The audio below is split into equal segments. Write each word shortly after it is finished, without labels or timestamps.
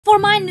For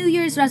my New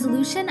Year's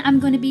resolution, I'm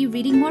going to be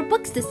reading more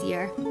books this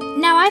year.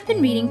 Now, I've been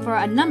reading for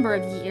a number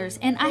of years,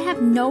 and I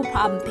have no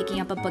problem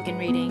picking up a book and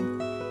reading.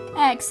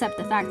 Except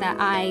the fact that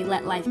I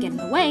let life get in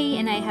the way,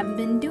 and I haven't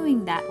been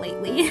doing that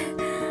lately.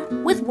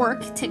 With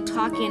work,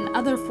 TikTok, and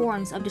other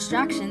forms of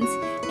distractions,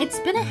 it's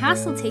been a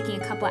hassle taking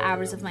a couple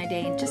hours of my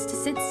day just to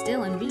sit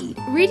still and read.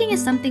 Reading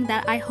is something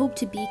that I hope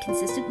to be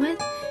consistent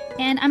with,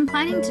 and I'm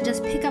planning to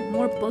just pick up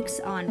more books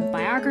on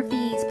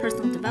biographies,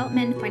 personal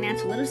development,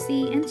 financial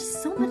literacy, and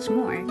just so much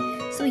more.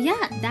 So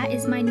yeah, that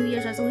is my New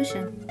Year's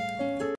resolution.